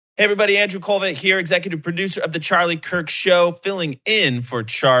Hey, everybody. Andrew Colvett here, executive producer of The Charlie Kirk Show, filling in for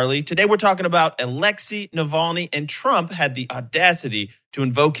Charlie. Today, we're talking about Alexei Navalny, and Trump had the audacity to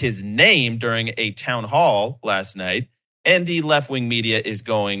invoke his name during a town hall last night, and the left-wing media is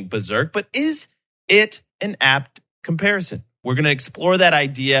going berserk. But is it an apt comparison? We're going to explore that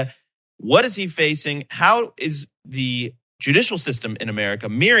idea. What is he facing? How is the judicial system in America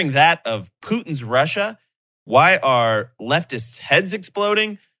mirroring that of Putin's Russia? Why are leftists' heads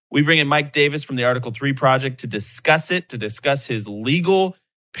exploding? We bring in Mike Davis from the Article 3 Project to discuss it, to discuss his legal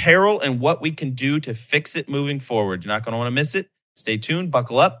peril and what we can do to fix it moving forward. You're not going to want to miss it. Stay tuned.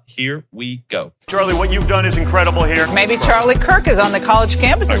 Buckle up. Here we go. Charlie, what you've done is incredible here. Maybe Charlie Kirk is on the college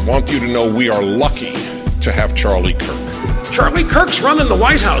campus. I want you to know we are lucky to have Charlie Kirk. Charlie Kirk's running the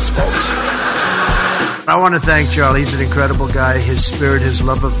White House, folks. I want to thank Charlie. He's an incredible guy. His spirit, his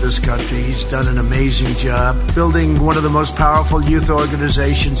love of this country. He's done an amazing job building one of the most powerful youth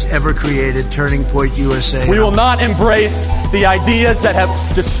organizations ever created, Turning Point USA. We will not embrace the ideas that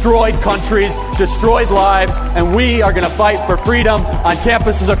have destroyed countries, destroyed lives, and we are going to fight for freedom on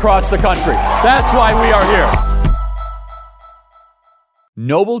campuses across the country. That's why we are here.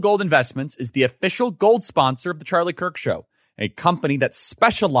 Noble Gold Investments is the official gold sponsor of The Charlie Kirk Show, a company that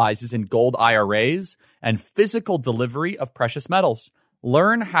specializes in gold IRAs and physical delivery of precious metals.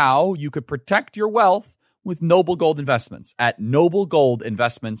 Learn how you could protect your wealth with Noble Gold Investments at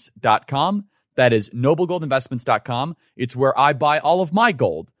noblegoldinvestments.com. That is noblegoldinvestments.com. It's where I buy all of my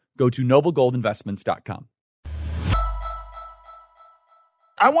gold. Go to noblegoldinvestments.com.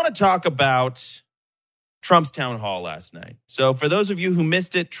 I want to talk about Trump's town hall last night. So for those of you who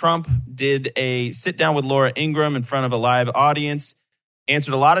missed it, Trump did a sit down with Laura Ingraham in front of a live audience,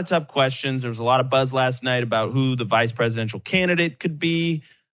 answered a lot of tough questions. There was a lot of buzz last night about who the vice presidential candidate could be.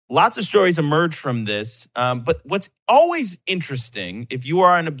 Lots of stories emerged from this. But what's always interesting, if you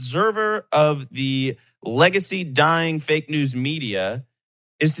are an observer of the legacy dying fake news media,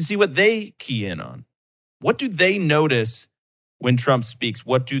 is to see what they key in on. What do they notice when Trump speaks?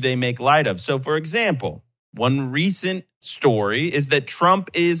 What do they make light of? So, for example, one recent story is that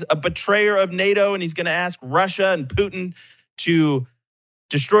Trump is a betrayer of NATO and he's going to ask Russia and Putin to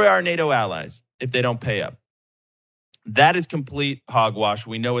destroy our NATO allies if they don't pay up. That is complete hogwash.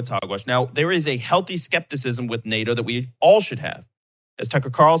 We know it's hogwash. Now, there is a healthy skepticism with NATO that we all should have. As Tucker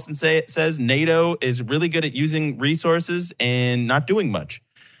Carlson says, NATO is really good at using resources and not doing much.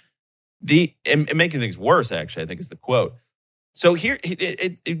 And making things worse, actually, I think is the quote. So here,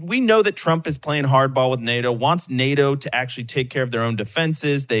 we know that Trump is playing hardball with NATO, wants NATO to actually take care of their own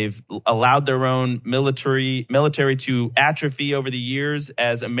defenses. They've allowed their own military to atrophy over the years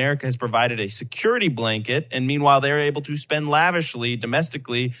as America has provided a security blanket. And meanwhile, they're able to spend lavishly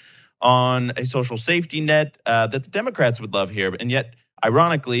domestically on a social safety net that the Democrats would love here. And yet,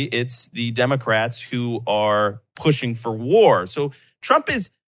 ironically, it's the Democrats who are pushing for war. So Trump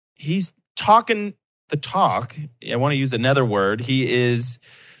he's talking the talk. I want to use another word. He is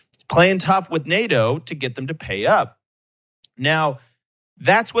playing tough with NATO to get them to pay up. Now,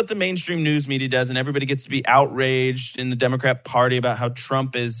 that's what the mainstream news media does, and everybody gets to be outraged in the Democrat Party about how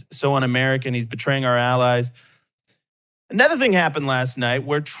Trump is so un-American, he's betraying our allies. Another thing happened last night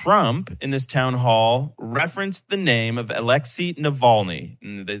where Trump, in this town hall, referenced the name of Alexei Navalny.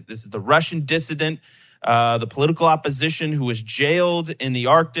 And this is the Russian dissident, the political opposition who was jailed in the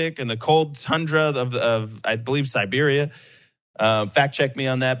Arctic and the cold tundra of I believe, Siberia. Fact check me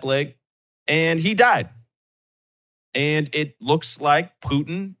on that, Blake. And he died. And it looks like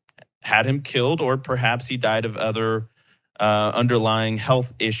Putin had him killed, or perhaps he died of other underlying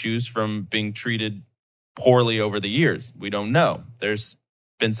health issues from being treated poorly over the years. We don't know. There's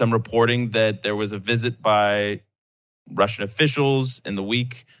been some reporting that there was a visit by Russian officials in the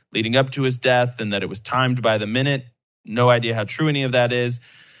week leading up to his death and that it was timed by the minute. No idea how true any of that is.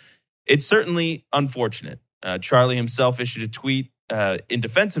 It's certainly unfortunate. Charlie himself issued a tweet in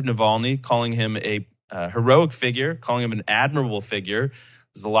defense of Navalny, calling him a heroic figure, calling him an admirable figure.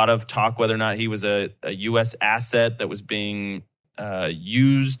 There's a lot of talk whether or not he was a U.S. asset that was being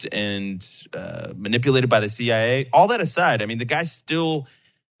used and manipulated by the CIA. All that aside, I mean, the guy still,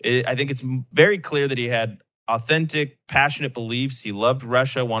 I think it's very clear that he had authentic, passionate beliefs. He loved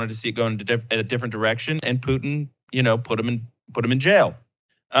Russia, wanted to see it go in a different direction, and Putin, put him in jail.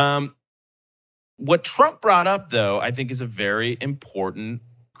 What Trump brought up, though, I think is a very important,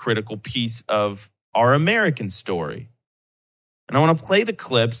 critical piece of our American story. And I want to play the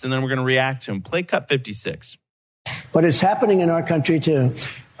clips, and then we're going to react to him. Play cut 56. But it's happening in our country, too.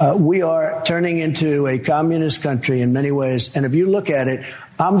 We are turning into a communist country in many ways. And if you look at it,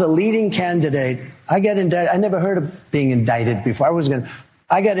 I'm the leading candidate. I get indicted. I never heard of being indicted before.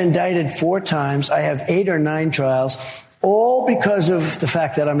 I got indicted 4 times. I have 8 or 9 trials, all because of the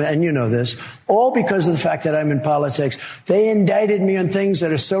fact that and you know this, all because of the fact that I'm in politics. They indicted me on things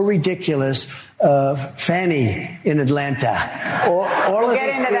that are so ridiculous. Fanny in Atlanta. We'll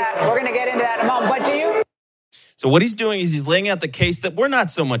get into that. We're going to get into that in a moment. But do you? So what he's doing is he's laying out the case that we're not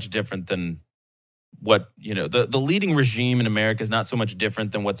so much different than what, the leading regime in America is not so much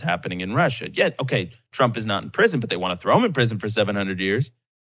different than what's happening in Russia. Yet, okay, Trump is not in prison, but they want to throw him in prison for 700 years.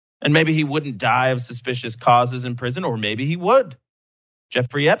 And maybe he wouldn't die of suspicious causes in prison, or maybe he would.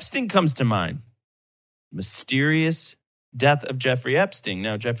 Jeffrey Epstein comes to mind. Mysterious death of Jeffrey Epstein.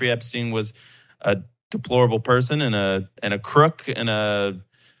 Now, Jeffrey Epstein was a deplorable person and a crook and a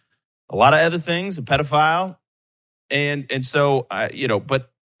lot of other things, a pedophile. And so, but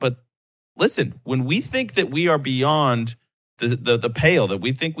listen, when we think that we are beyond the pale, that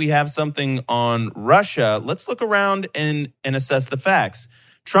we think we have something on Russia, let's look around and assess the facts.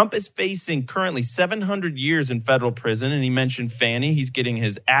 Trump is facing currently 700 years in federal prison, and he mentioned Fannie. He's getting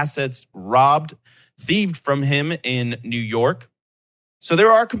his assets thieved from him in New York. So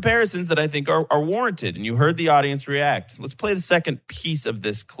there are comparisons that I think are warranted, and you heard the audience react. Let's play the second piece of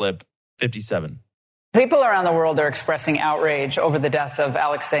this clip, 57. People around the world are expressing outrage over the death of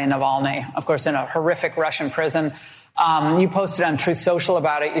Alexei Navalny, of course, in a horrific Russian prison. You posted on Truth Social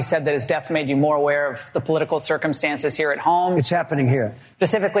about it. You said that his death made you more aware of the political circumstances here at home. It's happening here.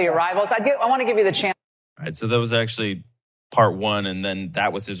 Specifically your rivals. I want to give you the chance. All right, so that was actually part 1, and then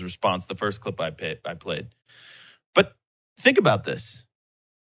that was his response, the first clip I played. But think about this.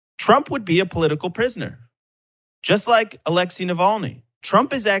 Trump would be a political prisoner, just like Alexei Navalny.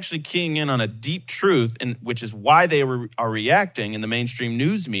 Trump is actually keying in on a deep truth, which is why they are reacting in the mainstream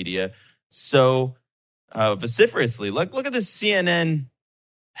news media so vociferously. Look at this CNN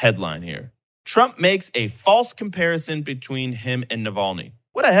headline here. Trump makes a false comparison between him and Navalny.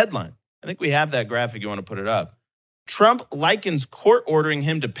 What a headline. I think we have that graphic. You want to put it up. Trump likens court ordering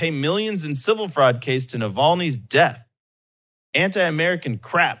him to pay millions in civil fraud case to Navalny's death. Anti-American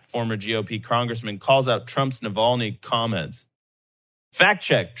crap, former GOP congressman calls out Trump's Navalny comments. Fact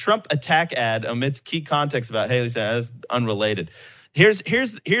check. Trump attack ad omits key context about Haley said that's unrelated. Here's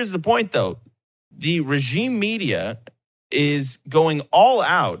the point, though. The regime media is going all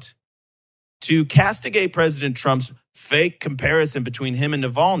out to castigate President Trump's fake comparison between him and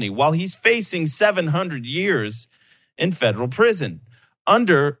Navalny while he's facing 700 years in federal prison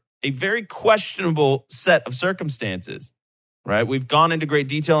under a very questionable set of circumstances. Right? We've gone into great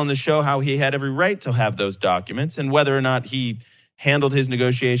detail on the show how he had every right to have those documents and whether or not he handled his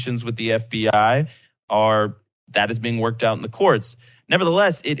negotiations with the FBI or that is being worked out in the courts.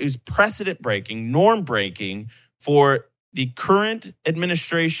 Nevertheless, it is precedent-breaking, norm-breaking for the current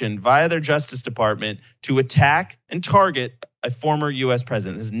administration via their Justice Department to attack and target a former U.S.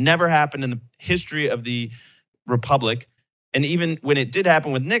 president. This has never happened in the history of the Republic. And even when it did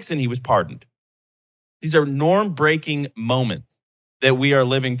happen with Nixon, he was pardoned. These are norm-breaking moments that we are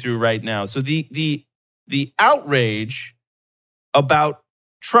living through right now. So the outrage about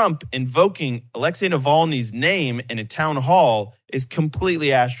Trump invoking Alexei Navalny's name in a town hall is completely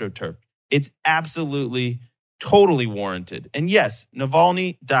astroturfed. It's absolutely, totally warranted. And yes,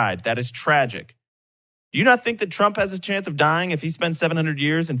 Navalny died. That is tragic. Do you not think that Trump has a chance of dying if he spends 700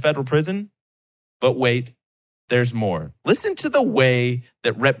 years in federal prison? But wait, there's more. Listen to the way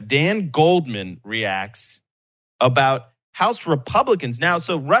that Rep. Dan Goldman reacts about House Republicans. Now,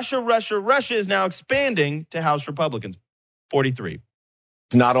 so Russia is now expanding to House Republicans. 43.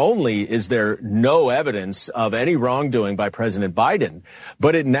 Not only is there no evidence of any wrongdoing by President Biden,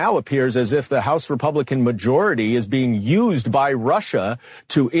 but it now appears as if the House Republican majority is being used by Russia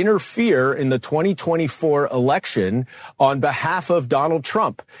to interfere in the 2024 election on behalf of Donald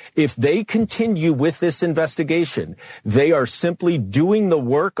Trump. If they continue with this investigation, they are simply doing the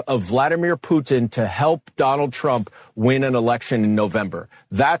work of Vladimir Putin to help Donald Trump win an election in November.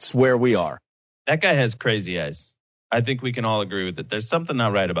 That's where we are. That guy has crazy eyes. I think we can all agree with it. There's something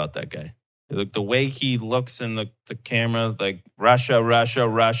not right about that guy. Look, the way he looks in the camera, like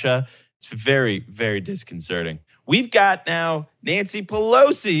Russia, it's very, very disconcerting. We've got now Nancy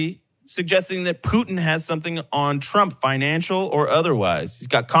Pelosi suggesting that Putin has something on Trump, financial or otherwise. He's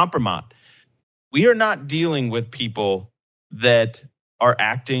got compromise. We are not dealing with people that are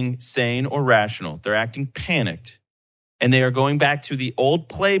acting sane or rational. They're acting panicked. And they are going back to the old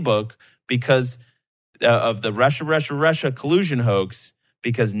playbook because of the Russia collusion hoax,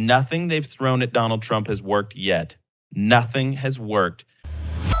 because nothing they've thrown at Donald Trump has worked yet. Nothing has worked.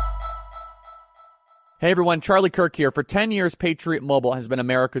 Hey everyone, Charlie Kirk here. For 10 years, Patriot Mobile has been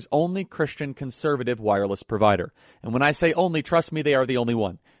America's only Christian conservative wireless provider. And when I say only, trust me, they are the only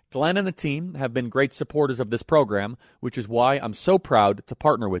one. Glenn and the team have been great supporters of this program, which is why I'm so proud to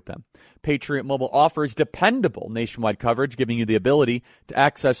partner with them. Patriot Mobile offers dependable nationwide coverage, giving you the ability to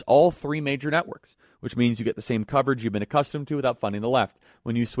access all three major networks, which means you get the same coverage you've been accustomed to without funding the left.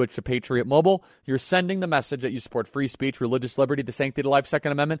 When you switch to Patriot Mobile, you're sending the message that you support free speech, religious liberty, the sanctity of life,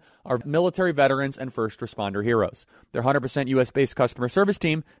 Second Amendment, our military veterans, and first responder heroes. Their 100% U.S.-based customer service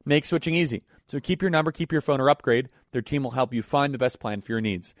team makes switching easy. So keep your number, keep your phone, or upgrade. Their team will help you find the best plan for your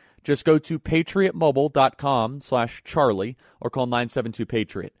needs. Just go to patriotmobile.com/Charlie or call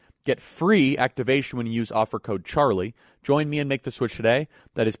 972-PATRIOT. Get free activation when you use offer code Charlie. Join me and make the switch today.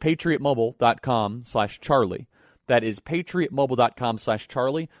 That is patriotmobile.com/Charlie. That is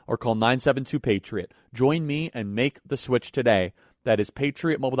patriotmobile.com/Charlie or call 972-PATRIOT. Join me and make the switch today. That is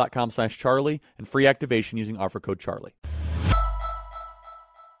patriotmobile.com/Charlie and free activation using offer code Charlie.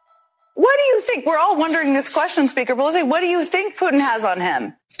 What do you think? We're all wondering this question, Speaker Pelosi. What do you think Putin has on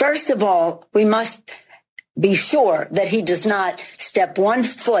him? First of all, we must be sure that he does not step one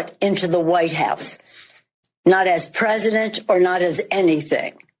foot into the White House, not as president or not as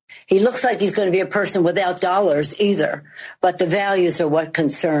anything. He looks like he's going to be a person without dollars either, but the values are what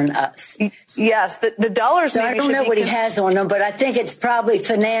concern us. Yes, the dollars. So I don't know what he has on him, but I think it's probably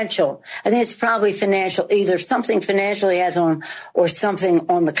financial. Either something financial he has on or something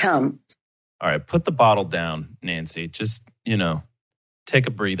on the come. All right, put the bottle down, Nancy. Just, take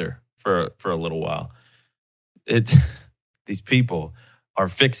a breather for a little while. These people are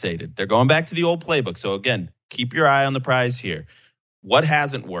fixated. They're going back to the old playbook. So again, keep your eye on the prize here. What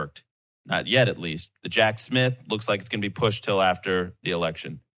hasn't worked? Not yet, at least. The Jack Smith looks like it's going to be pushed till after the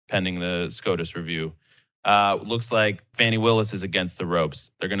election, pending the SCOTUS review. Looks like Fani Willis is against the ropes.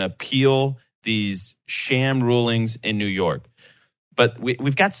 They're going to appeal these sham rulings in New York. But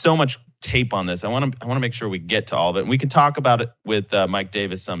we've got so much tape on this. I want to make sure we get to all of it. And we can talk about it with Mike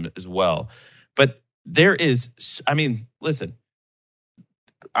Davis some as well. But there is, listen,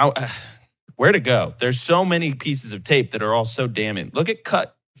 where to go? There's so many pieces of tape that are all so damning. Look at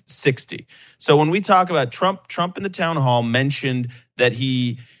cut 60. So when we talk about Trump in the town hall mentioned that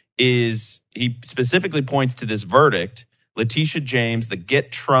he specifically points to this verdict, Letitia James, the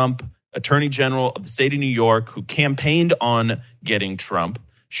Get Trump Attorney General of the state of New York, who campaigned on getting Trump.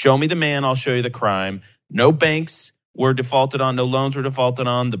 Show me the man, I'll show you the crime. No banks were defaulted on, no loans were defaulted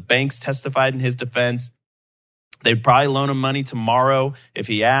on. The banks testified in his defense. They'd probably loan him money tomorrow if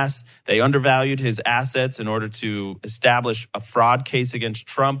he asked. They undervalued his assets in order to establish a fraud case against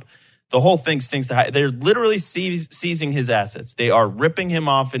Trump. The whole thing stinks to high. They're literally seizing his assets. They are ripping him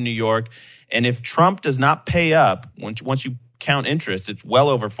off in New York. And if Trump does not pay up, once you count interest, it's well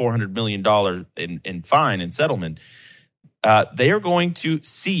over $400 million in fine and settlement. They are going to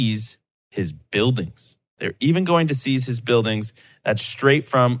seize his buildings. They're even going to seize his buildings. That's straight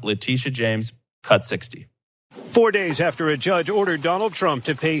from Letitia James, cut 60. 4 days after a judge ordered Donald Trump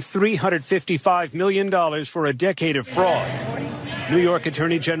to pay $355 million for a decade of fraud, New York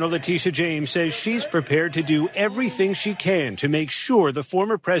Attorney General Letitia James says she's prepared to do everything she can to make sure the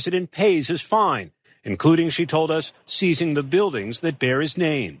former president pays his fine, including, she told us, seizing the buildings that bear his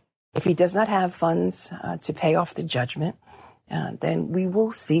name. If he does not have funds to pay off the judgment, then we will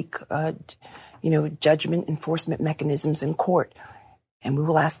seek, judgment enforcement mechanisms in court, and we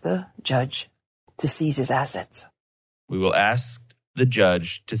will ask the judge to seize his assets. We will ask the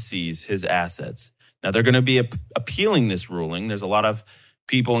judge to seize his assets. Now, they're going to be appealing this ruling. There's a lot of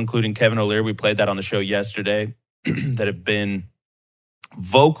people, including Kevin O'Leary, we played that on the show yesterday, that have been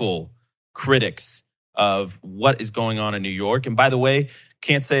vocal critics of what is going on in New York. And by the way,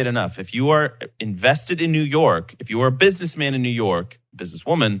 can't say it enough. If you are invested in New York, if you are a businessman in New York,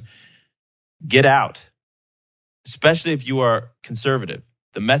 businesswoman, get out, especially if you are conservative.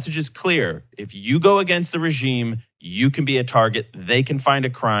 The message is clear. If you go against the regime, you can be a target. They can find a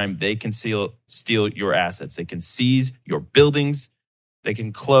crime. They can steal your assets. They can seize your buildings. They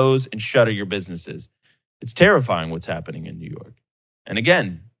can close and shutter your businesses. It's terrifying what's happening in New York. And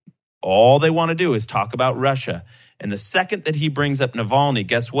again, all they want to do is talk about Russia. And the second that he brings up Navalny,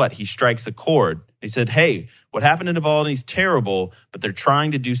 guess what? He strikes a chord. He said, hey, what happened to Navalny is terrible, but they're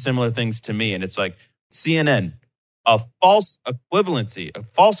trying to do similar things to me. And it's like CNN, a false equivalency, a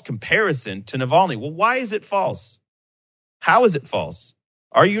false comparison to Navalny. Well, why is it false? How is it false?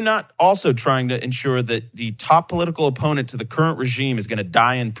 Are you not also trying to ensure that the top political opponent to the current regime is going to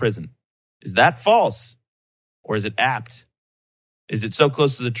die in prison? Is that false? Or is it apt? Is it so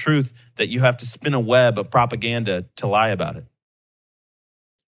close to the truth that you have to spin a web of propaganda to lie about it?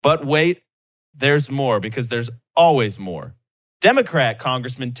 But wait, there's more, because there's always more. Democrat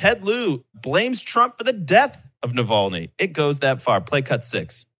Congressman Ted Lieu blames Trump for the death of Navalny. It goes that far. Play cut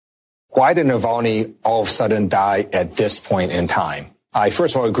 6. Why did Navalny all of a sudden die at this point in time? I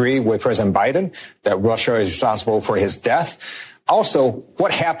first of all agree with President Biden that Russia is responsible for his death. Also,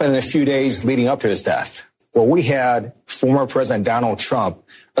 what happened in the few days leading up to his death? Well, we had former President Donald Trump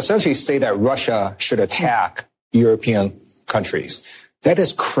essentially say that Russia should attack European countries. That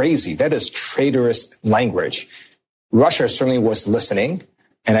is crazy. That is traitorous language. Russia certainly was listening,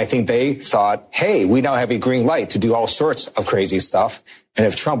 and I think they thought, hey, we now have a green light to do all sorts of crazy stuff. And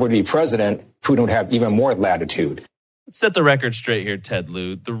if Trump would be president, Putin would have even more latitude. Let's set the record straight here, Ted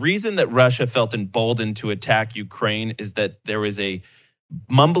Lieu. The reason that Russia felt emboldened to attack Ukraine is that there is a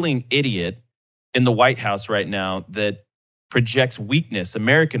mumbling idiot in the White House right now that projects weakness,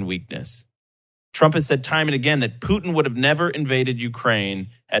 American weakness. Trump has said time and again that Putin would have never invaded Ukraine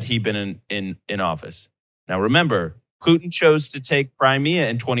had he been in office. Now, remember, Putin chose to take Crimea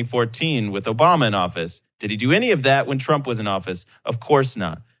in 2014 with Obama in office. Did he do any of that when Trump was in office? Of course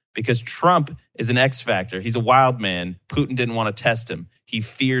not, because Trump is an X factor. He's a wild man. Putin didn't want to test him. He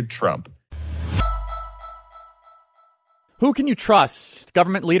feared Trump. Who can you trust?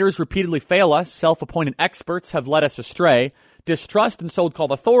 Government leaders repeatedly fail us. Self-appointed experts have led us astray. Distrust in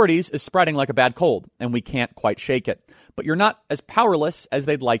so-called authorities is spreading like a bad cold, and we can't quite shake it. But you're not as powerless as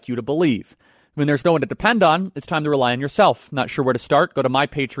they'd like you to believe. When there's no one to depend on, it's time to rely on yourself. Not sure where to start? Go to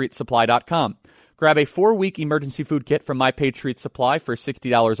MyPatriotSupply.com. Grab a 4-week emergency food kit from My Patriot Supply for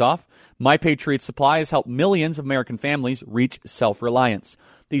 $60 off. My Patriot Supply has helped millions of American families reach self-reliance.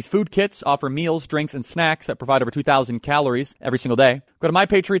 These food kits offer meals, drinks, and snacks that provide over 2,000 calories every single day. Go to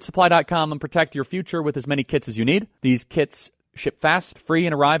MyPatriotSupply.com and protect your future with as many kits as you need. These kits ship fast, free,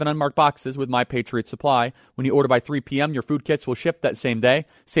 and arrive in unmarked boxes with My Patriot Supply. When you order by 3 p.m., your food kits will ship that same day.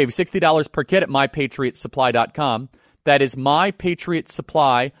 Save $60 per kit at MyPatriotSupply.com. That is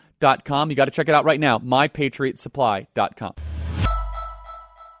MyPatriotSupply.com. You got to check it out right now, MyPatriotSupply.com.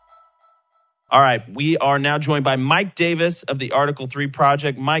 All right, we are now joined by Mike Davis of the Article 3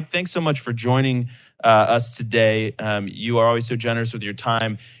 Project. Mike, thanks so much for joining us today. You are always so generous with your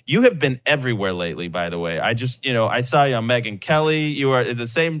time. You have been everywhere lately, by the way. I saw you on Megyn Kelly. You are at the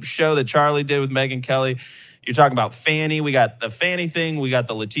same show that Charlie did with Megyn Kelly. You're talking about Fannie. We got the Fannie thing. We got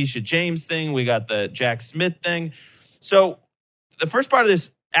the Letitia James thing. We got the Jack Smith thing. So the first part of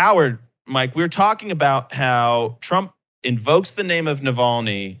this hour, Mike, we were talking about how Trump invokes the name of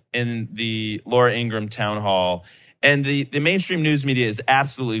Navalny in the Laura Ingraham town hall, and the mainstream news media is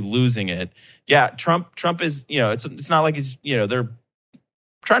absolutely losing it. Yeah, Trump is, it's not like he's, they're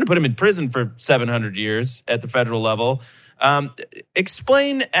trying to put him in prison for 700 years at the federal level.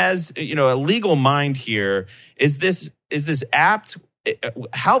 Explain, as a legal mind here, is this apt?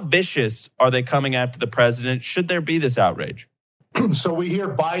 How vicious are they coming after the president? Should there be this outrage? So we hear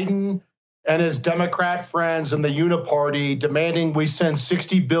Biden and his Democrat friends in the Uniparty demanding we send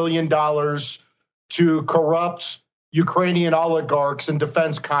 $60 billion to corrupt Ukrainian oligarchs and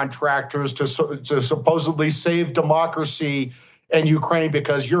defense contractors to supposedly save democracy in Ukraine,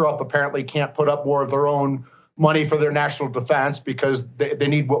 because Europe apparently can't put up more of their own money for their national defense because they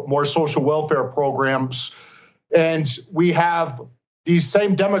need more social welfare programs. And we have these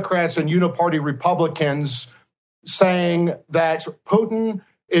same Democrats and Uniparty Republicans saying that Putin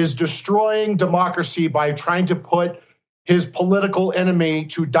is destroying democracy by trying to put his political enemy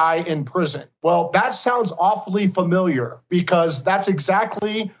to die in prison. Well, that sounds awfully familiar, because that's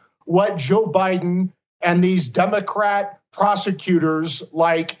exactly what Joe Biden and these Democrat prosecutors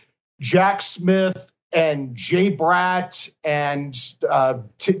like Jack Smith and Jay Bratt and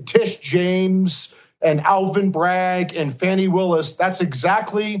Tish James and Alvin Bragg and Fannie Willis, that's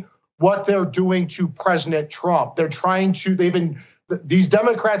exactly what they're doing to President Trump. These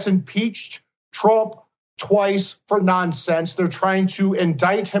Democrats impeached Trump twice for nonsense. They're trying to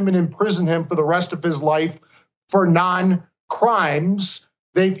indict him and imprison him for the rest of his life for non-crimes.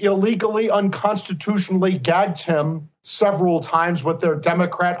 They've illegally, unconstitutionally gagged him several times with their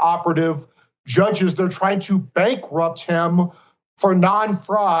Democrat operative judges. They're trying to bankrupt him for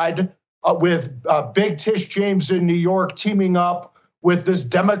non-fraud with Big Tish James in New York teaming up with this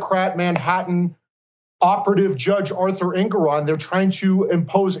Democrat Manhattan operative judge Arthur Engoron. They're trying to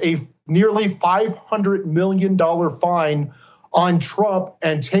impose a nearly $500 million fine on Trump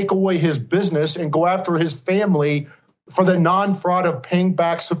and take away his business and go after his family for the non-fraud of paying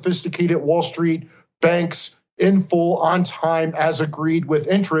back sophisticated Wall Street banks in full, on time, as agreed, with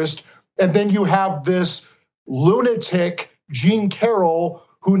interest. And then you have this lunatic, Jean Carroll,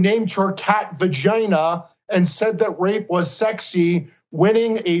 who named her cat Vagina and said that rape was sexy,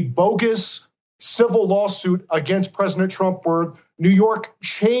 winning a bogus civil lawsuit against President Trump where New York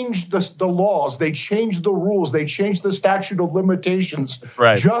changed the laws, they changed the rules, they changed the statute of limitations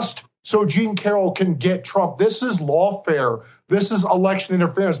just so Jean Carroll can get Trump. This is lawfare. This is election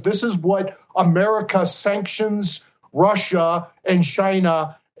interference. This is what America sanctions Russia and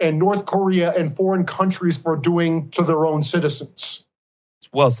China and North Korea and foreign countries for doing to their own citizens.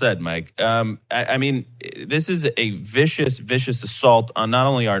 Well said, Mike. I mean, this is a vicious assault on not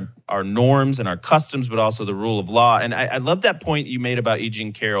only our norms and our customs, but also the rule of law. And I love that point you made about E.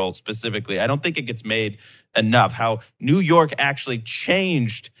 Jean Carroll specifically. I don't think it gets made enough, how New York actually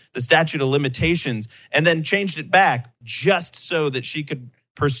changed the statute of limitations and then changed it back just so that she could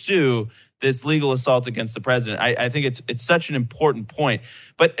pursue this legal assault against the president. I think it's such an important point.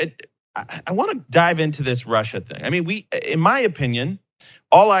 But I want to dive into this Russia thing. I mean, in my opinion,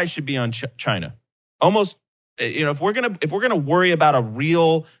 all eyes should be on China. Almost, if we're gonna worry about a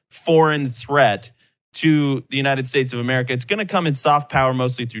real foreign threat to the United States of America, it's going to come in soft power,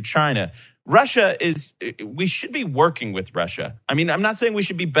 mostly through China. We should be working with Russia. I mean, I'm not saying we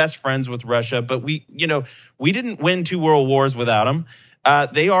should be best friends with Russia, but we didn't win 2 world wars without them.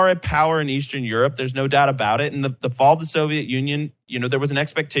 They are a power in Eastern Europe. There's no doubt about it. In the fall of the Soviet Union, there was an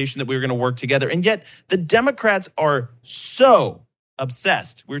expectation that we were going to work together. And yet the Democrats are so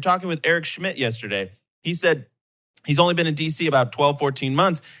obsessed. We were talking with Eric Schmidt yesterday. He said he's only been in D.C. about 12, 14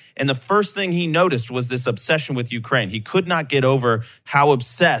 months. And the first thing he noticed was this obsession with Ukraine. He could not get over how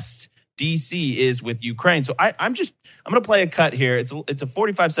obsessed D.C. is with Ukraine. So I'm going to play a cut here. It's a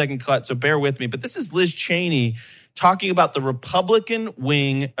 45-second cut, so bear with me. But this is Liz Cheney talking about the Republican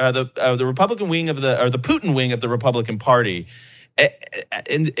wing, the Republican wing of the Putin wing of the Republican Party.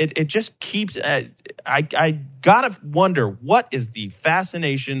 And it just keeps, I gotta wonder, what is the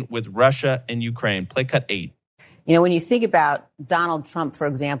fascination with Russia and Ukraine? Play cut 8. When you think about Donald Trump, for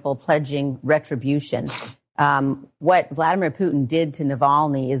example, pledging retribution, what Vladimir Putin did to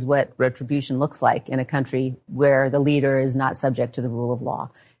Navalny is what retribution looks like in a country where the leader is not subject to the rule of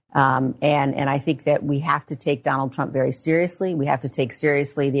law. And I think that we have to take Donald Trump very seriously. We have to take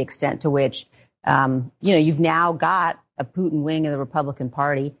seriously the extent to which, you've now got a Putin wing of the Republican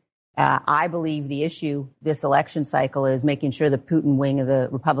Party. I believe the issue this election cycle is making sure the Putin wing of the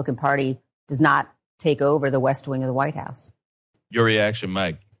Republican Party does not take over the West Wing of the White House. Your reaction,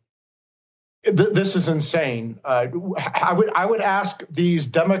 Mike? This is insane. I would ask these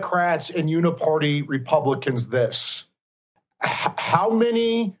Democrats and uniparty Republicans this. How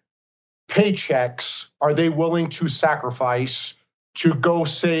many paychecks are they willing to sacrifice to go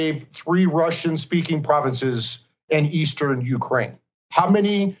save 3 Russian-speaking provinces in eastern Ukraine? How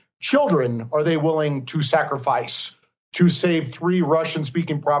many children are they willing to sacrifice to save 3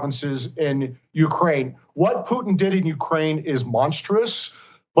 Russian-speaking provinces in Ukraine? What Putin did in Ukraine is monstrous,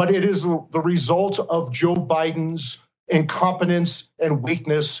 but it is the result of Joe Biden's incompetence and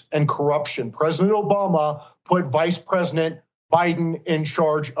weakness and corruption. President Obama put Vice President Biden in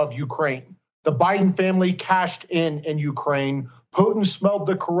charge of Ukraine. The Biden family cashed in Ukraine. Putin smelled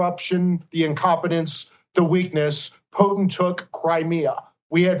the corruption, the incompetence, the weakness. Putin took Crimea.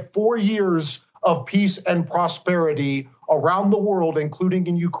 We had 4 years of peace and prosperity around the world, including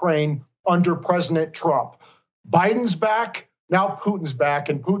in Ukraine, under President Trump. Biden's back, now Putin's back,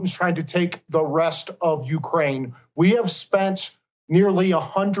 and Putin's trying to take the rest of Ukraine. We have spent nearly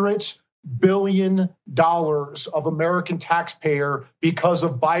 $100 billion of American taxpayer because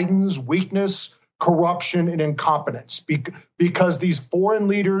of Biden's weakness, corruption, and incompetence. Because these foreign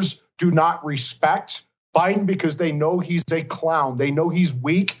leaders do not respect Biden because they know he's a clown. They know he's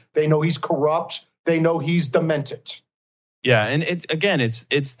weak. They know he's corrupt. They know he's demented. Yeah, and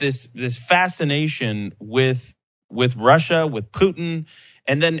it's this fascination with Russia, with Putin.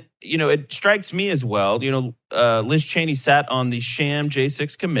 And then, it strikes me as well, Liz Cheney sat on the sham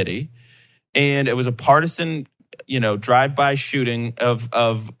J6 committee, and it was a partisan, drive-by shooting of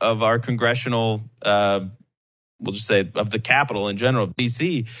our congressional, we'll just say of the Capitol in general,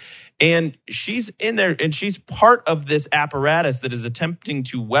 D.C., and she's in there, and she's part of this apparatus that is attempting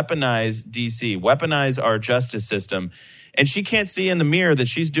to weaponize D.C., weaponize our justice system. And she can't see in the mirror that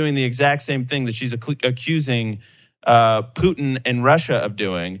she's doing the exact same thing that she's accusing Putin and Russia of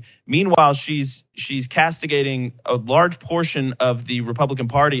doing. Meanwhile, she's castigating a large portion of the Republican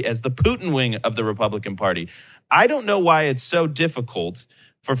Party as the Putin wing of the Republican Party. I don't know why it's so difficult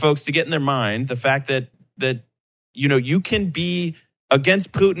for folks to get in their mind the fact that you can be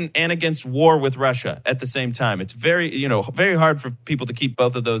against Putin and against war with Russia at the same time. It's very hard for people to keep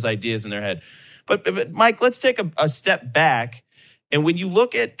both of those ideas in their head. But Mike, let's take a step back. And when you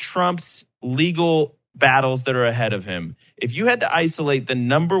look at Trump's legal battles that are ahead of him. If you had to isolate the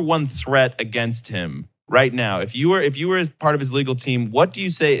number one threat against him right now, if you were part of his legal team, what do you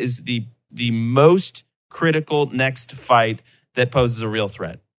say is the most critical next fight that poses a real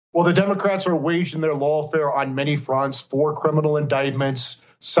threat? Well, the Democrats are waging their lawfare on many fronts, 4 criminal indictments,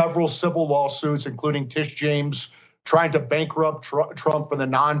 several civil lawsuits, including Tish James trying to bankrupt Trump for the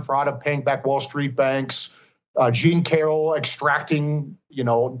non-fraud of paying back Wall Street banks, Jean Carroll extracting,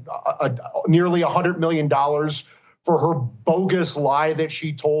 nearly $100 million for her bogus lie that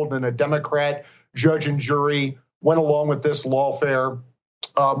she told, and a Democrat judge and jury went along with this lawfare.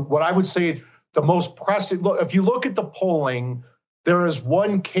 What I would say the most pressing, look, if you look at the polling, there is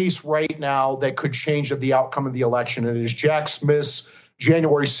one case right now that could change the outcome of the election, and it is Jack Smith's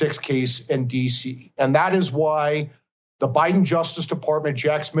January 6th case in D.C. And that is why the Biden Justice Department,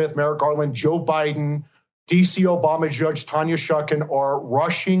 Jack Smith, Merrick Garland, Joe Biden, D.C. Obama Judge Tanya Chutkan are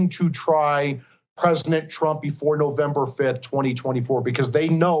rushing to try President Trump before November 5th, 2024, because they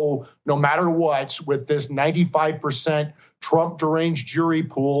know no matter what, with this 95% Trump deranged jury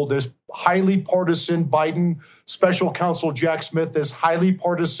pool, this highly partisan Biden special counsel Jack Smith, this highly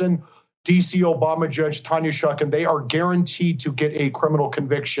partisan D.C. Obama Judge Tanya Chutkan, they are guaranteed to get a criminal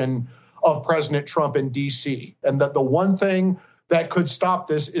conviction of President Trump in D.C. And that the one thing that could stop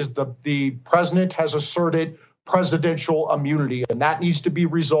this is the president has asserted presidential immunity, and that needs to be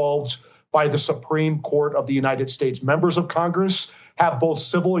resolved by the Supreme Court of the United States. Members of Congress have both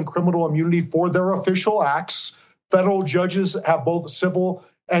civil and criminal immunity for their official acts. Federal judges have both civil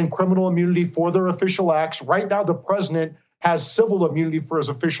and criminal immunity for their official acts. Right now, the president has civil immunity for his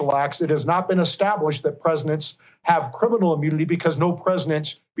official acts. It has not been established that presidents have criminal immunity because no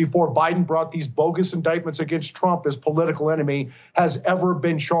president before Biden brought these bogus indictments against Trump, his political enemy, has ever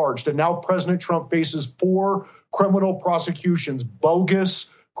been charged. And now President Trump faces 4 criminal prosecutions, bogus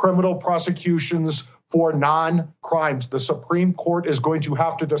criminal prosecutions for non-crimes. The Supreme Court is going to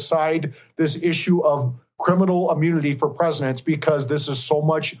have to decide this issue of criminal immunity for presidents because this is so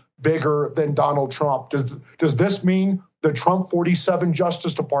much bigger than Donald Trump. Does this mean the Trump 47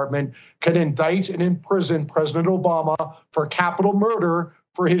 Justice Department can indict and imprison President Obama for capital murder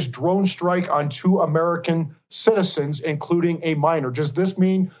for his drone strike on 2 American citizens, including a minor? Does this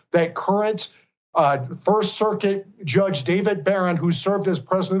mean that current First Circuit Judge David Barron, who served as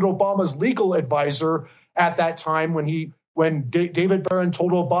President Obama's legal advisor at that time when David Barron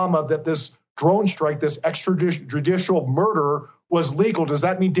told Obama that this drone strike, this extrajudicial murder was legal, does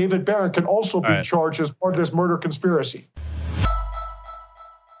that mean David Barron can also be charged as part of this murder conspiracy?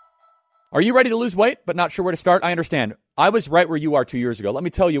 Are you ready to lose weight but not sure where to start? I understand. I was right where you are 2 years ago. Let me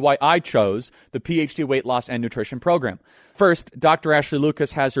tell you why I chose the PhD Weight Loss and Nutrition program. First, Dr. Ashley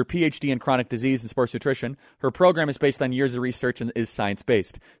Lucas has her PhD in chronic disease and sports nutrition. Her program is based on years of research and is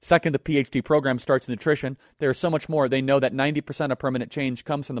science-based. Second, the PhD program starts in nutrition. There is so much more. They know that 90% of permanent change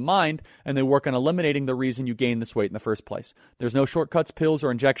comes from the mind, and they work on eliminating the reason you gain this weight in the first place. There's no shortcuts, pills,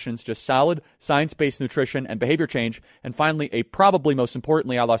 or injections, just solid, science-based nutrition and behavior change. And finally, probably most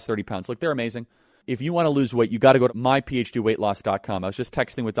importantly, I lost 30 pounds. Look, they're amazing. If you want to lose weight, you got to go to myphdweightloss.com. I was just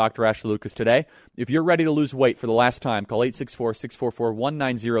texting with Dr. Ashley Lucas today. If you're ready to lose weight for the last time, call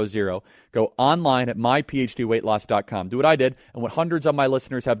 864-644-1900. Go online at myphdweightloss.com. Do what I did and what hundreds of my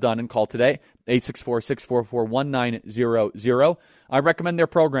listeners have done and call today, 864-644-1900. I recommend their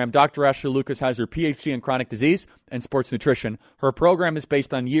program. Dr. Ashley Lucas has her PhD in chronic disease and sports nutrition. Her program is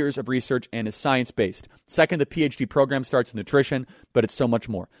based on years of research and is science-based. Second, the PhD program starts in nutrition, but it's so much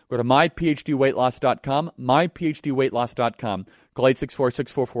more. Go to myphdweightloss.com, myphdweightloss.com. Call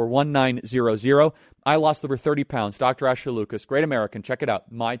 864-644-1900. I lost over 30 pounds. Dr. Ashley Lucas, great American. Check it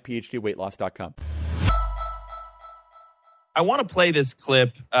out, myphdweightloss.com. I want to play this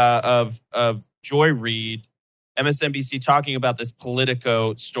clip of Joy Reid, MSNBC, talking about this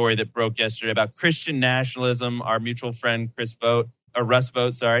Politico story that broke yesterday about Christian nationalism. Our mutual friend Russ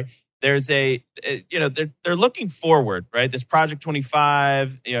Vogt, there's they're looking forward, right? This Project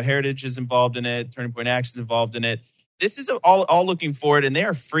 25, Heritage is involved in it, Turning Point Action is involved in it. This is all looking forward, and they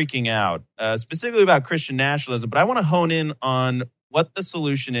are freaking out, specifically about Christian nationalism. But I want to hone in on what the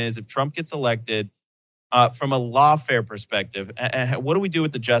solution is if Trump gets elected. From a lawfare perspective, what do we do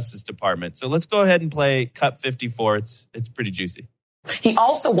with the Justice Department? So let's go ahead and play cut 54. It's pretty juicy. He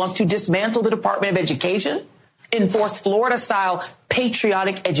also wants to dismantle the Department of Education, enforce Florida-style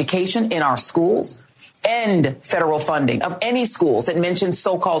patriotic education in our schools, end federal funding of any schools that mention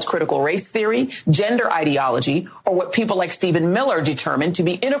so-called critical race theory, gender ideology, or what people like Stephen Miller determine to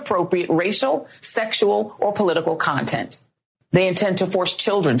be inappropriate racial, sexual, or political content. They intend to force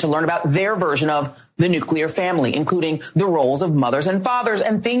children to learn about their version of the nuclear family, including the roles of mothers and fathers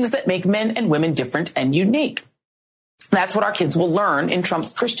and things that make men and women different and unique. That's what our kids will learn in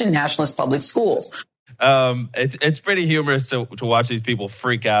Trump's Christian nationalist public schools. It's pretty humorous to watch these people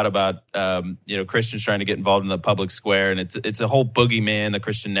freak out about Christians trying to get involved in the public square, and it's a whole boogeyman, the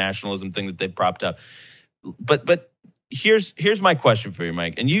Christian nationalism thing that they propped up. But here's my question for you,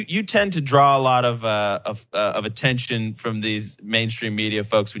 Mike. And you tend to draw a lot of attention from these mainstream media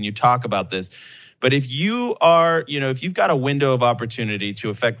folks when you talk about this. But if you are, if you've got a window of opportunity to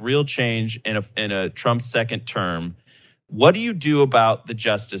affect real change in a Trump second term, what do you do about the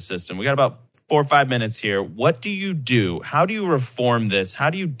justice system? We got about 4 or 5 minutes here. What do you do? How do you reform this? How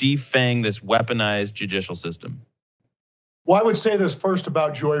do you defang this weaponized judicial system? Well, I would say this first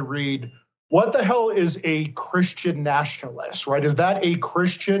about Joy Reid. What the hell is a Christian nationalist, right? Is that a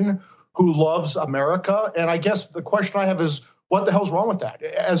Christian who loves America? And I guess the question I have is, what the hell's wrong with that?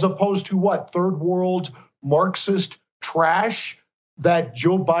 As opposed to what? Third world Marxist trash that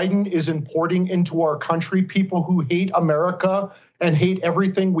Joe Biden is importing into our country, people who hate America and hate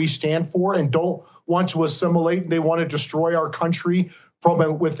everything we stand for and don't want to assimilate. They want to destroy our country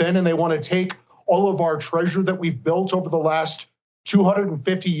from within, and they want to take all of our treasure that we've built over the last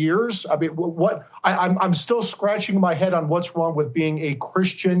 250 years. I mean, I'm still scratching my head on what's wrong with being a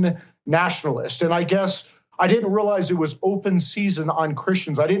Christian nationalist. And I guess I didn't realize it was open season on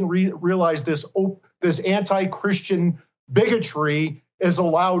Christians. I didn't realize this anti-Christian bigotry is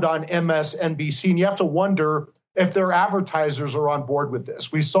allowed on MSNBC. And you have to wonder if their advertisers are on board with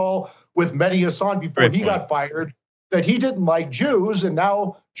this. We saw with Mehdi Hasan before he got fired that he didn't like Jews, and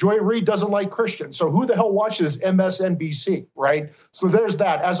now Joy Reid doesn't like Christians. So who the hell watches MSNBC, right? So there's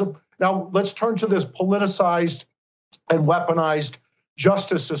that. Now let's turn to this politicized and weaponized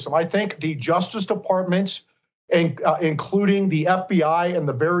justice system. I think the Justice Department, including the FBI and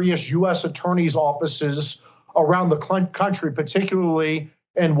the various U.S. attorneys' offices around the country, particularly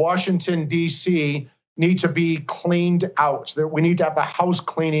in Washington, D.C., need to be cleaned out. We need to have a house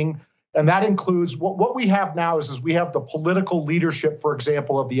cleaning. And that includes what we have now is we have the political leadership, for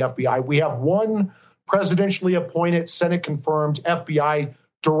example, of the FBI. We have one presidentially appointed, Senate confirmed FBI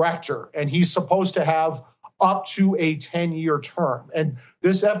director, and he's supposed to have up to a 10-year term. And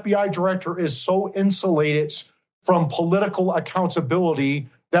this FBI director is so insulated from political accountability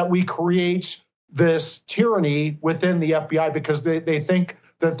that we create this tyranny within the FBI because they think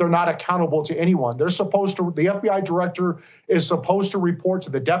that they're not accountable to anyone. The FBI director is supposed to report to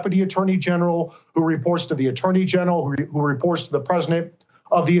the deputy attorney general, who reports to the attorney general, who reports to the president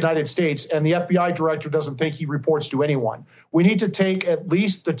of the United States. And the FBI director doesn't think he reports to anyone. We need to take at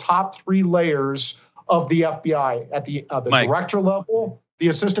least the top 3 layers of the FBI at the director level, the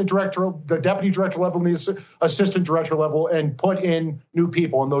assistant director, the deputy director level, and the assistant director level, and put in new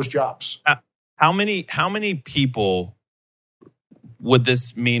people in those jobs. How many people would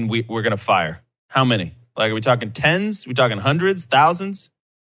this mean we're going to fire? How many? Like, are we talking tens? Are we talking hundreds, thousands?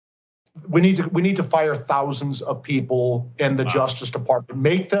 We need to fire thousands of people in the Justice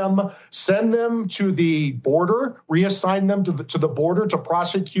Department. Send them to the border, reassign them to the border to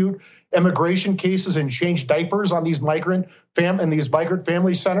prosecute immigration cases and change diapers on these migrant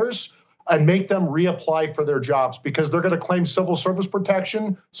family centers, and make them reapply for their jobs because they're going to claim civil service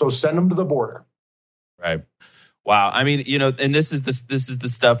protection. So send them to the border. Right. Wow. I mean, and this is the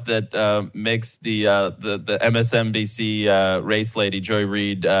stuff that makes the MSNBC race lady Joy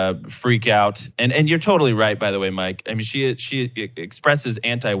Reid freak out. And you're totally right, by the way, Mike. I mean, she expresses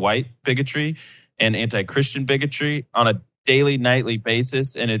anti-white bigotry and anti-Christian bigotry on a daily, nightly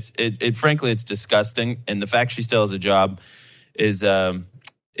basis, and it frankly it's disgusting. And the fact she still has a job is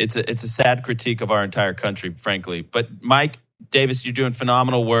it's a sad critique of our entire country, frankly. But Mike Davis, you're doing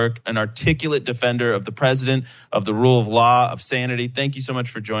phenomenal work, an articulate defender of the president, of the rule of law, of sanity. Thank you so much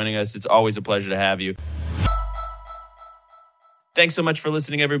for joining us. It's always a pleasure to have you. Thanks so much for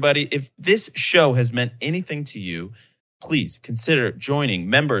listening, everybody. If this show has meant anything to you, please consider joining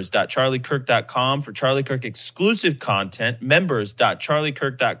members.charliekirk.com for Charlie Kirk exclusive content,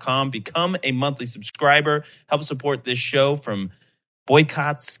 members.charliekirk.com. Become a monthly subscriber. Help support this show from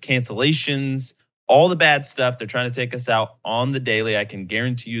boycotts, cancellations, all the bad stuff. They're trying to take us out on the daily. I can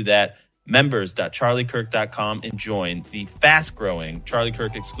guarantee you that. Members.charliekirk.com and join the fast-growing Charlie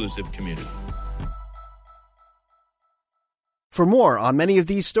Kirk exclusive community. For more on many of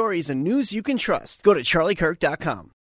these stories and news you can trust, go to charliekirk.com.